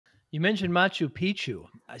You mentioned Machu Picchu.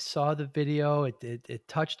 I saw the video. It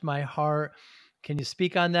touched my heart. Can you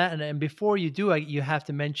speak on that? And before you do, you have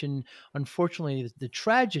to mention, unfortunately, the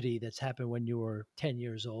tragedy that's happened when you were 10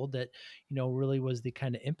 years old. That really was the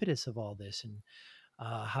kind of impetus of all this, and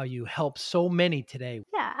how you help so many today.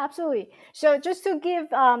 Yeah, absolutely. So just to give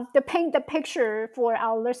the paint the picture for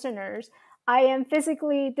our listeners, I am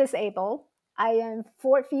physically disabled. I am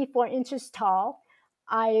 4 feet 4 inches tall.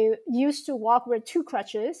 I used to walk with two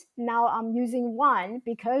crutches. Now I'm using one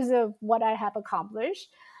because of what I have accomplished.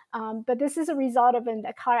 But this is a result of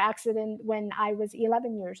a car accident when I was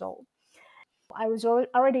 11 years old. I was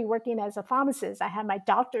already working as a pharmacist. I had my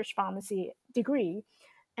doctor's pharmacy degree.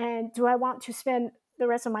 And do I want to spend the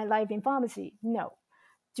rest of my life in pharmacy? No.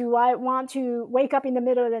 Do I want to wake up in the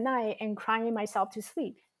middle of the night and crying myself to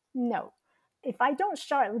sleep? No. If I don't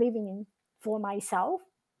start living for myself,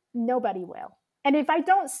 nobody will. And if I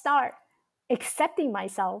don't start accepting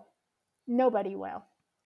myself, nobody will.